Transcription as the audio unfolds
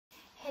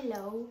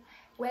Hello,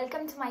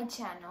 welcome to my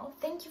channel.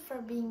 Thank you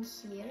for being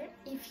here.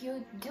 If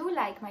you do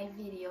like my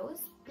videos,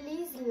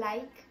 please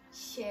like,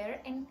 share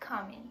and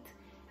comment.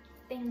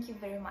 Thank you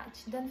very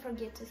much. Don't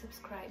forget to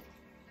subscribe.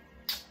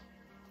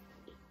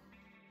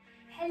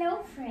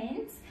 Hello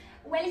friends,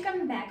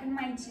 welcome back on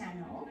my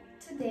channel.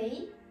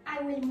 Today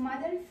I will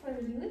model for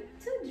you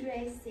two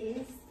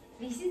dresses.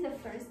 This is the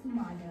first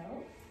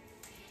model.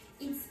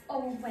 It's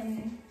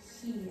open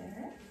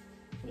here.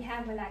 We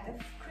have a lot of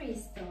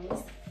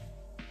crystals.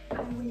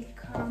 I will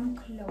come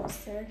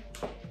closer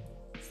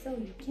so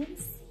you can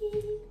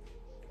see.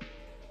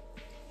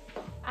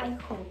 I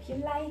hope you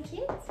like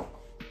it.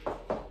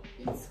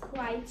 It's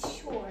quite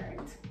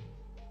short.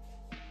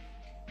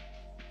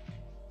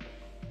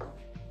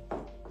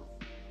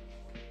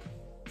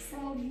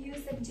 Some of you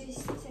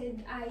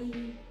suggested I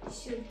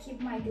should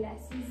keep my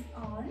glasses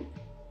on.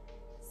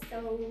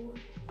 So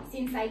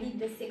since I did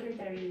the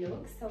secretary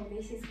look, so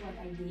this is what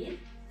I did.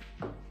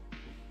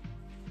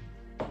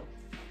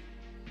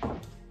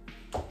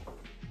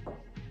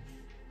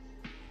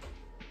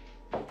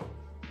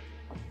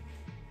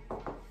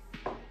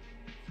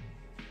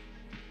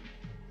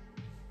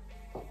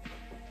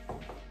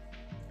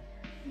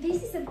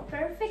 This is a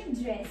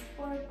perfect dress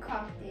for a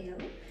cocktail,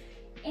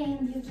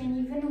 and you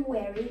can even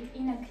wear it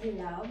in a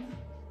club,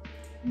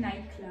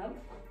 nightclub,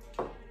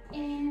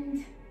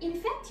 and in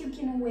fact you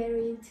can wear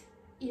it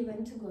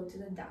even to go to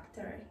the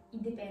doctor.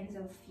 It depends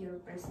on your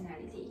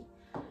personality.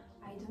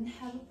 I don't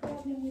have a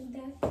problem with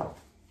that.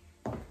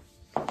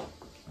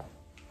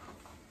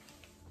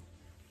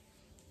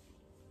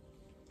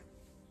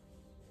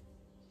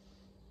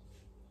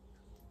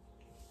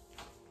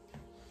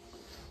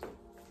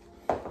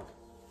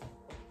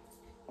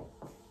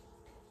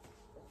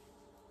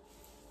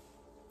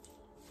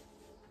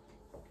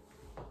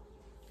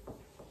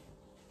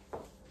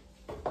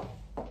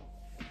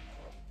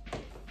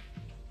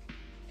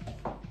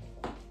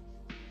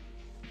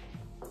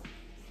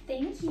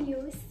 Thank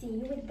you. See you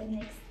with the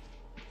next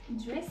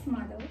dress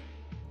model.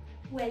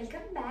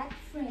 Welcome back,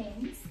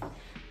 friends.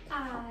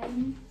 I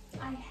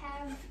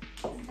have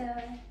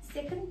the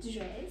second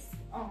dress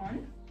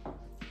on.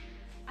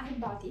 I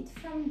bought it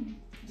from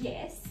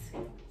Guess.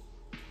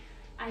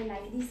 I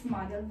like this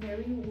model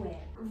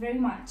very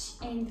much,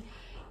 and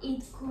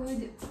it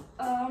could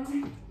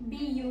be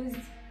used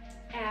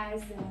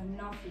as an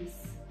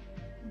office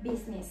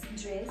business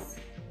dress.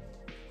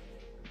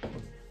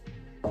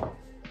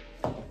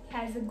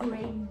 Has a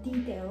great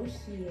detail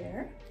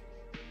here.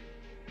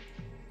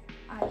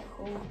 I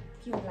hope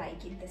you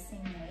like it the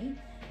same way.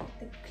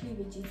 The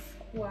cleavage is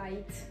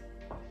quite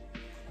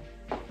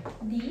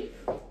deep.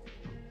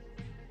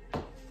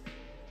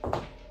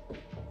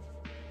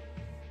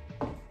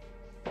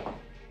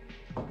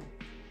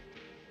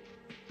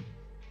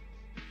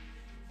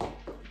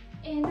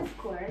 And of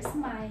course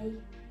my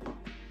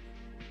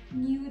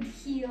nude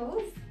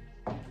heels.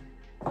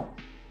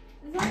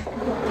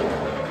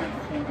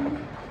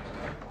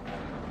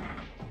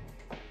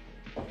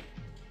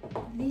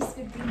 This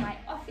would be my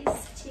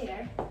office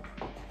chair.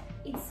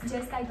 It's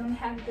just I don't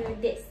have the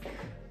desk.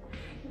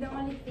 The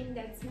only thing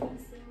that's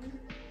missing.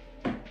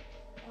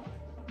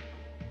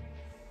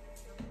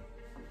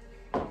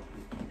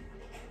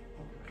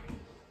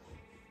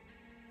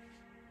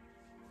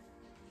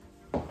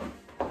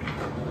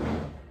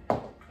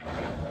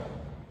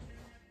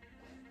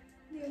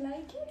 Do you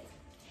like it?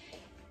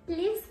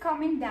 Please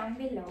comment down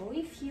below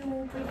if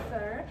you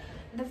prefer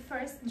the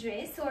first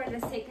dress or the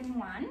second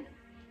one.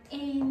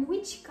 And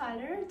which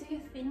color do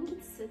you think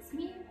it suits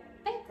me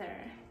better?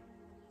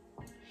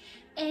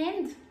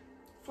 And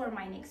for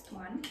my next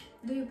one,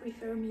 do you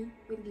prefer me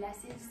with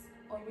glasses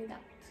or without?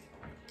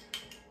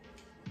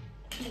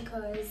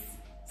 Because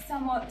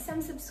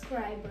some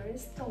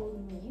subscribers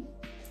told me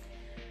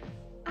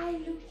I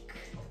look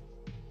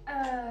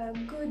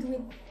good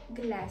with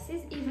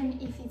glasses, even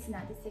if it's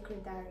not a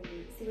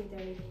secretary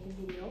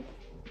video,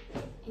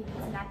 if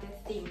it's not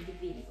a themed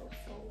video.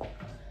 So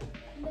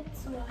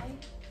that's why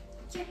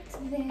kept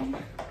them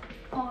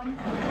on.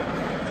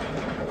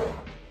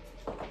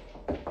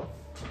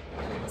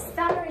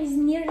 Summer is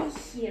nearly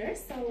here,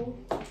 so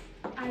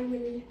I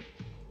will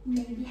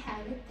maybe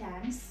have a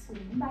tan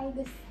soon by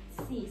the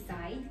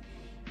seaside,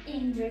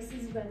 and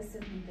dresses will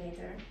suit me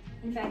better.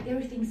 In fact,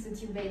 everything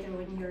suits you better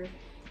when your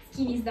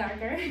skin is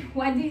darker.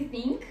 What do you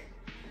think?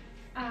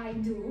 I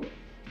do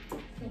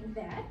think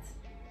that.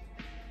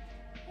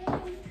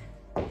 And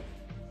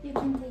you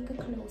can take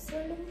a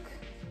closer look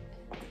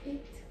at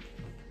it.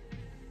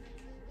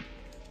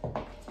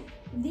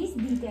 This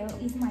detail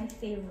is my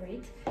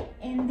favorite,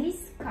 and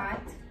this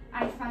cut,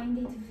 I find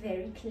it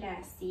very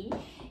classy,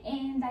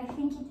 and I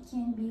think it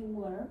can be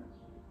worn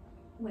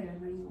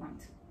wherever you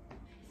want.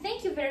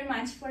 Thank you very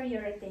much for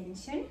your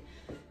attention.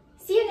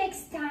 See you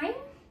next time,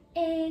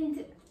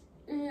 and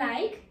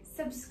like,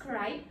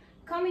 subscribe,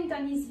 comment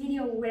on this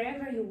video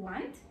wherever you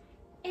want,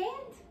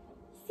 and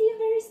see you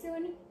very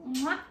soon.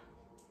 Mwah!